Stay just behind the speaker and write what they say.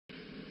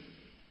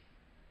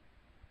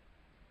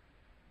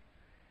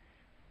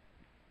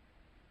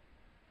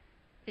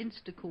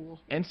Insta-cool.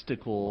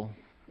 Insta-cool.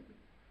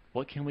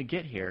 What can we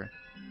get here?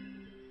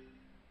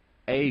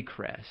 A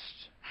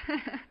Crest.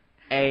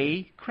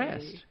 A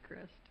Crest. A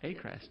Crest. A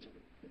Crest.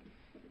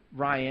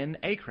 Ryan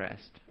A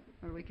Crest.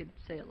 Or we could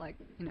say it like,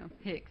 you know,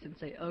 Hicks and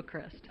say A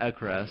Crest. A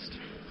Crest.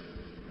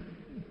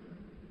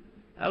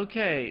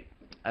 Okay.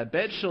 I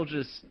bet she'll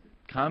just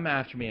come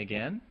after me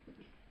again.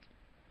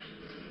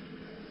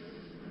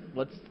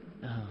 What's...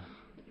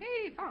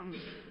 Hey,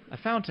 fountain. A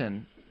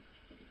fountain.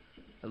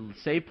 A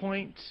save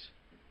point.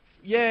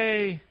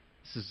 Yay!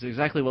 This is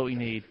exactly what we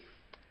need.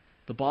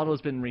 The bottle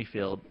has been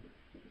refilled.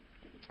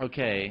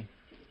 Okay.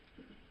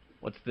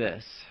 What's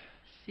this?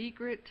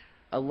 Secret.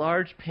 A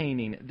large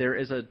painting. There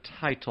is a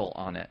title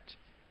on it.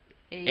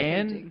 A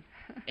painting.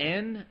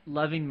 N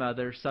loving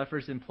mother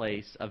suffers in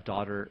place of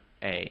daughter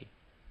A.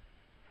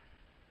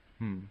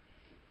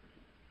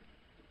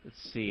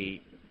 Let's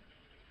see.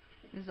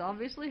 This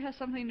obviously has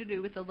something to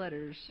do with the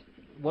letters.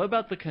 What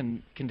about the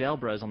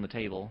candelabras on the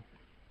table?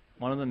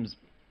 One of them's...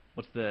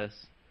 What's this?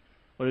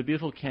 What a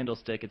beautiful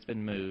candlestick. It's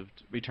been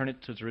moved. Return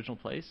it to its original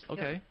place?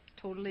 Okay. Yep,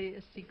 totally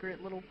a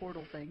secret little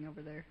portal thing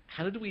over there.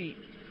 How did we...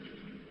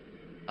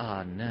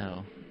 Ah,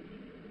 no.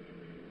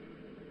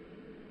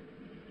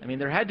 I mean,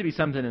 there had to be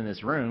something in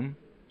this room.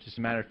 Just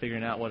a matter of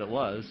figuring out what it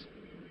was.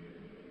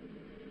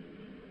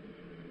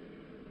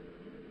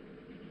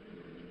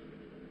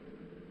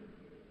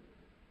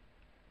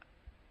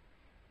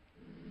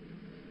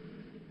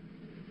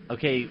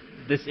 Okay,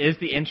 this is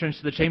the entrance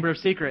to the Chamber of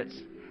Secrets.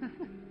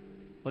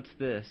 What's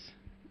this?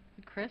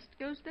 The crest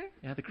goes there?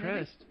 Yeah, the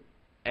crest.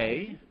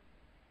 A.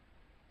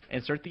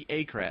 Insert the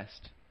A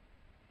crest.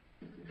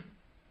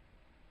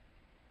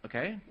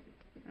 Okay.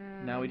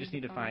 Now we just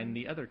need to find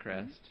the other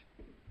crest.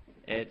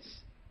 It's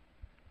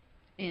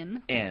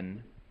N.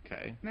 N.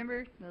 Okay.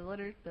 Remember the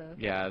letter?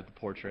 Yeah, the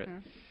portrait.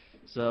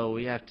 So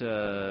we have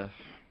to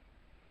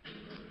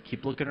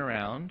keep looking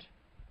around.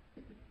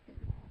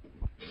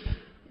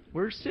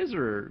 Where's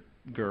Scissor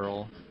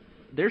Girl?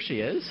 There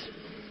she is.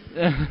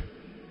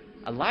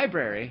 A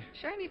library.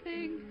 Shiny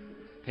thing.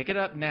 Pick it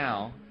up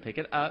now. Pick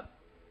it up.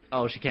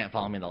 Oh, she can't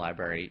follow me in the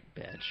library,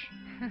 bitch.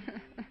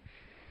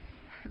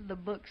 The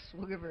books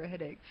will give her a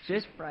headache.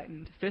 She's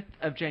frightened. 5th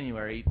of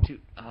January to...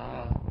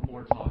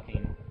 more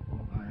talking.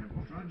 I have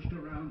trudged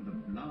around the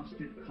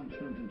blasted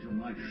continent until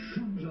my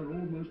shoes are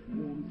almost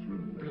worn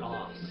through.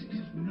 Blast. It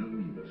is no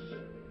use.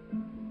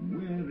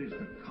 Where is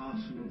the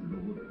castle of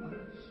Lord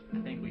Buzz? I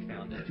think we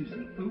found it. That is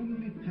the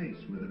only place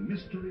where the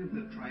mystery of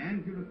the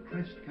triangular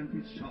crest can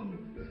be solved.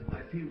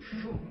 I feel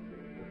sure.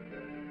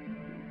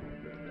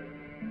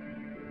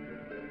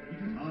 It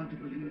is hard to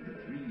believe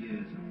that 3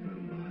 years have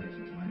flown by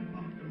since I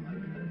embarked on my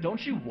journey.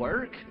 Don't you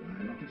work? I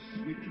am not a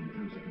smidgen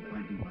closer to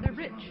finding Buzz's They're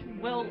rich.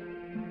 castle. Well,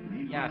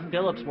 yeah,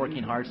 Philip's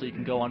working hard so you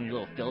can go on your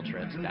little field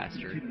trips, My health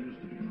bastard. continues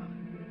to decline.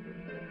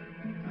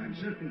 I am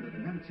certain that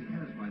Nancy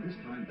has by this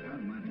time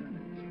found my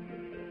journals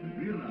and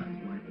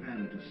realized my plan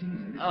to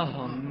seize it.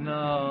 Oh,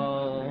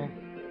 no. To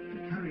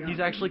carry out He's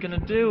actually going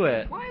to do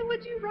it. Why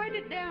would you write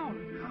it down?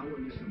 How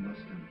Alyssa must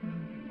have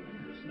known in my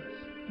absence.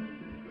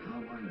 How I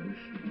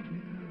wish to be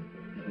with her,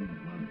 even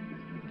one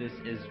with her.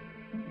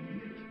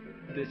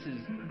 This is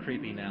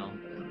creepy now.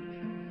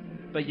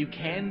 But you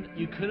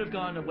could have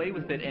gone away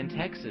with it in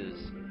Texas.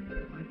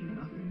 I do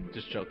nothing.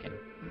 Just joking. I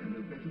am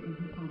no better than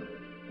her father.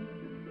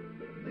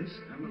 This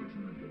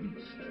amateur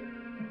beast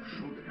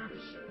should have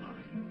spine.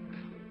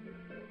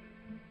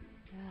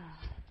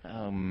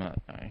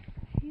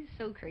 He's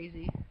so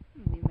crazy.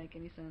 Doesn't even make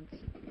any sense.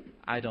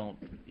 I don't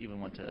even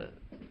want to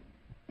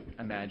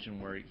imagine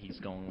where he's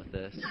going with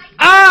this.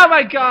 Oh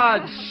my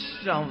God!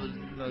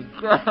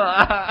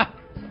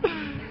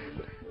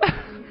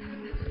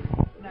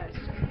 Nice.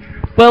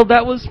 Well,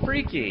 that was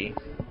freaky.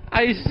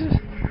 I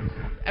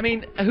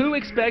mean, who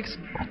expects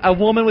a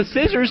woman with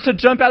scissors to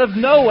jump out of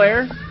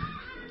nowhere?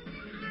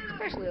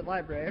 Especially a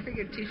library. I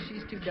figured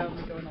she's too dumb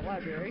to go in a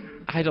library.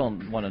 I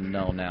don't want to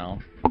know now.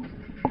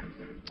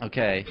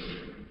 Okay.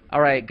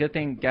 Alright, good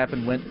thing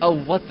Gavin went...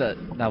 Oh, what the...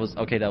 That was...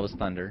 Okay, that was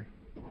thunder.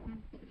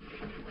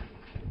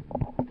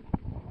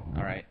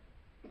 Alright.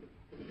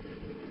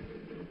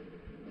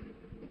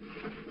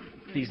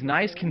 These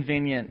nice,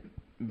 convenient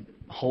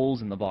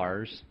holes in the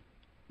bars.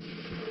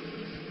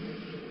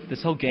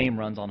 This whole game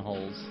runs on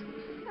holes.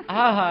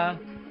 Aha!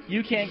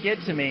 You can't get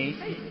to me.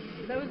 Hey,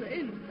 that was the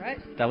N, right?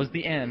 That was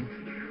the N.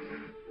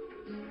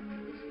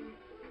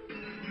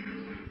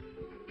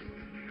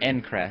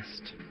 N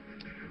Crest.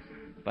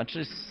 Bunch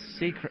of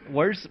secret.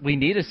 We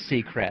need a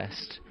C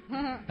Crest.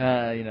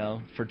 You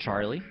know, for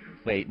Charlie.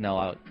 Wait, no,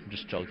 I'm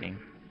just joking.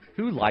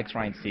 Who likes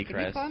Ryan C Can you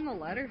Crest? climb the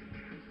ladder?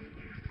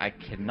 I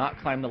cannot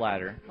climb the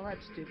ladder. Well,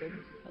 that's stupid.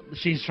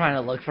 She's trying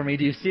to look for me.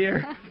 Do you see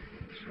her?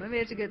 Maybe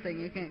it's a good thing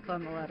you can't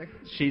climb the ladder.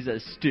 She's a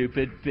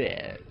stupid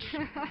bitch.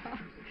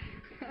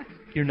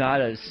 You're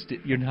not a.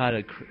 You're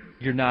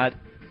not.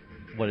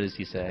 What does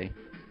he say?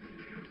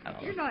 I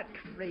don't know. You're not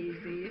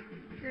crazy.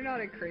 You're not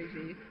a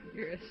crazy.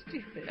 You're a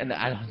stupid. And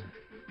I don't.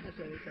 That's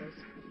what he says.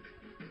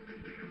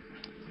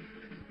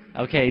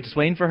 Okay, just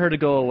waiting for her to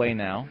go away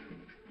now.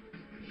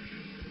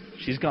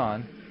 She's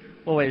gone.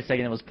 Well, wait a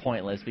second. It was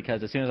pointless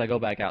because as soon as I go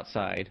back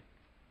outside...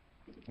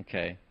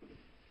 Okay.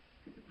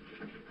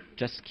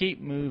 Just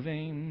keep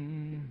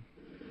moving.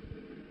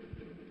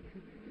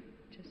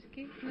 Just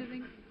keep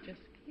moving. Just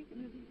keep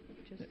moving.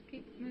 Just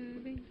keep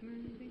moving.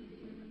 Moving.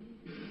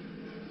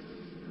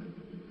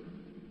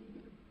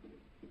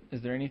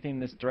 Is there anything in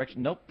this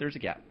direction? Nope, there's a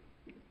gap.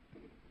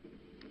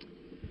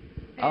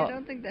 Hey, I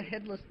don't think the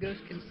headless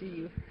ghost can see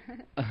you.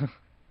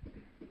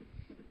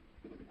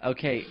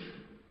 Okay,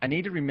 I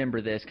need to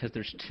remember this because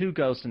there's 2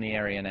 ghosts in the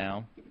area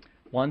now.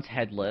 One's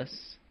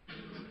headless.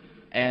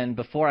 And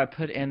before I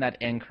put in that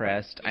N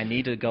Crest, I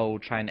need to go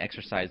try and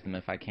exercise them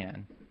if I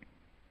can.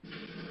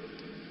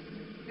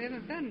 We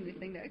haven't found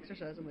anything to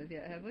exercise them with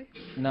yet, have we?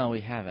 No,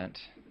 we haven't.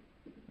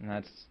 And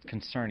that's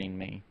concerning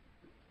me.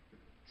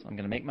 So I'm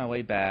going to make my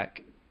way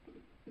back.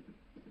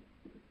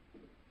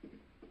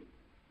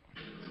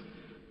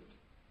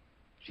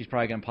 She's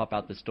probably going to pop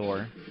out this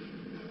door.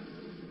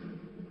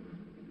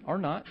 Or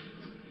not.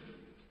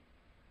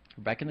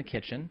 We're back in the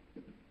kitchen.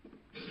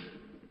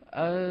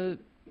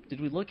 Did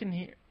we look in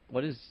here?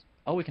 What is...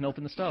 Oh, we can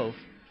open the stove.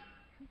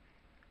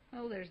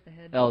 Oh, there's the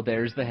head. Oh,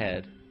 there's the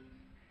head.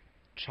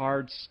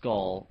 Charred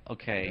Skull.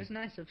 Okay. It was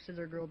nice of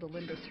Scissor Girl to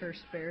lend us her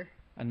spare.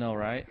 I know,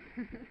 right?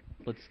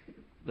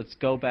 Let's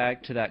go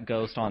back to that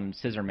ghost on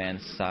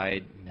Scissorman's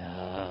side.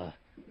 No.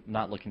 I'm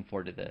not looking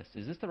forward to this.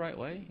 Is this the right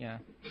way? Yeah.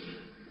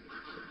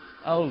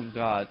 Oh,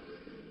 God.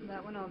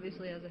 That one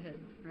obviously has a head,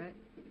 right?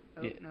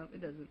 Oh, Yeah. no,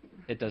 it doesn't.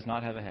 It does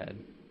not have a head.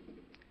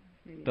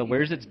 Maybe But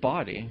where's its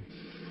body?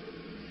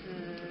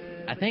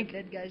 I think the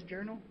dead guy's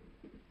journal.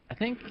 I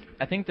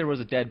think there was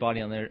a dead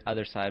body on the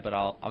other side, but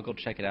I'll go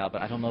check it out.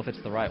 But I don't know if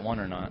it's the right one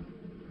or not.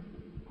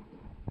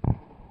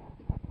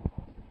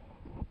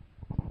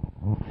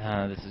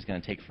 This is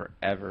gonna take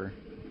forever.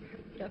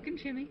 Duck and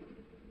shimmy.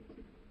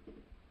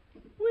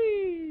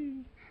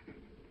 Whee!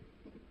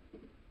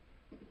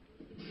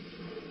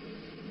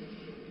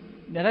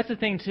 Now that's the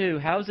thing too.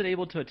 How is it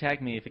able to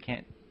attack me if it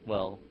can't?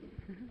 Well,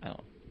 I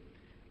don't.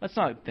 Let's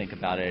not think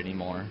about it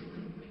anymore.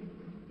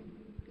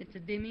 It's a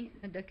dimmy,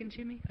 a duck and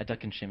shimmy. A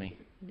duck and shimmy.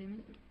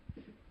 Dimmy.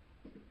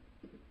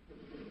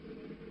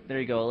 There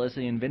you go, Alyssa.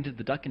 You invented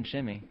the duck and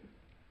shimmy.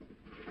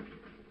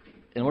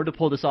 In order to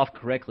pull this off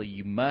correctly,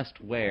 you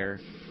must wear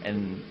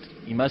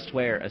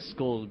a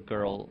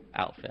schoolgirl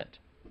outfit.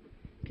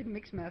 It could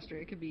mix master.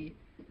 It could be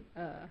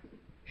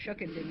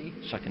shuck and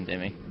dimmy. Shuck and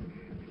dimmy.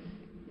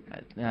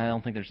 I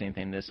don't think there's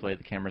anything this way.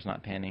 The camera's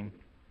not panning.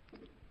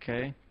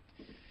 Okay.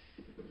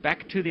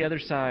 Back to the other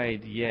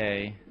side.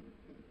 Yay.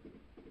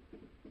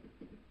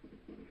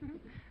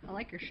 I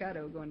like your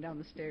shadow going down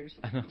the stairs.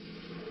 I know.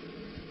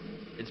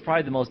 It's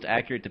probably the most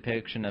accurate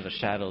depiction of a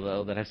shadow,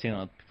 though, that I've seen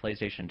on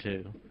PlayStation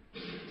 2.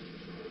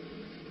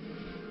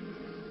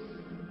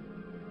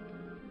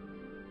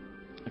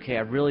 Okay,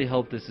 I really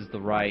hope this is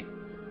the right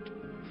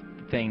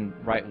thing,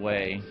 right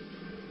way.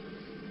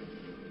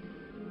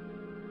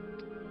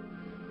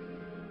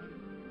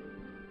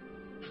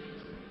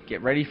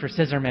 Get ready for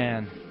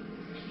Scissorman.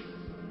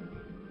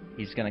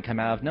 He's gonna come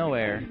out of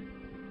nowhere.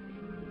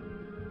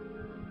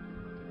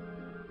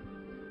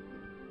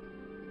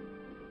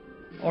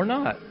 Or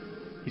not.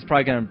 He's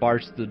probably gonna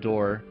barge through the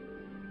door.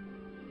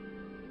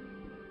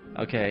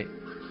 Okay.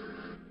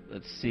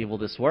 Let's see, will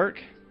this work?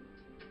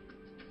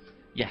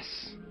 Yes.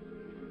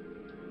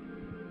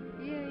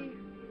 Yay.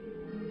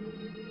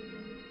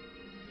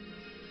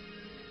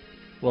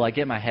 Will I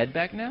get my head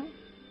back now?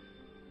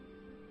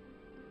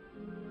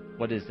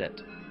 What is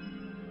it?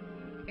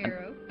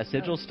 Arrow. A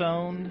sigil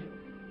stone.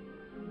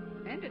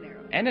 And an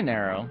arrow. And an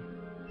arrow.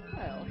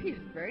 Well, he's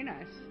very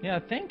nice. Yeah,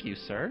 thank you,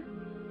 sir.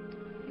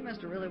 He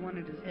must have really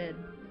wanted his head.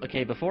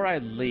 Okay, before I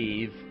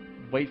leave,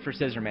 wait for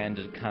Scissorman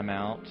to come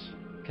out.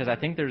 Because I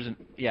think there's an...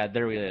 Yeah,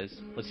 there it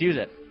is. Let's use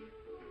it.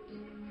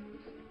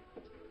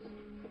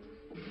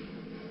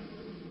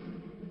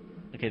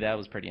 Okay, that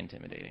was pretty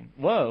intimidating.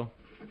 Whoa!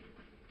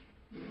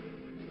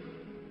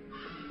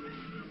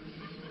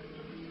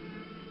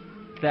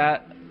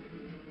 That...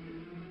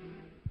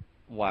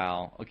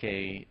 Wow,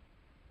 okay.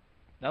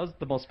 That was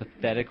the most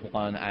pathetic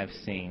one I've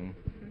seen.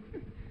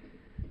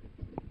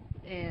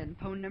 And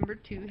pwn number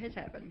 2 has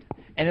happened.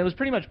 And it was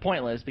pretty much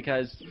pointless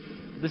because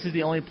this is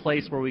the only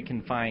place where we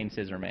can find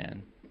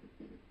Scissorman.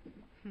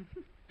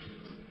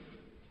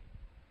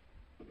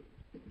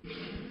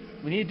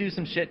 We need to do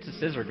some shit to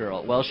Scissor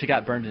Girl. Well, she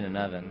got burned in an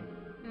oven.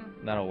 Yeah.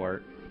 That'll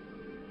work.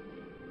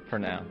 For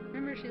now.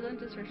 Remember, she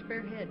lent us her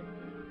spare head.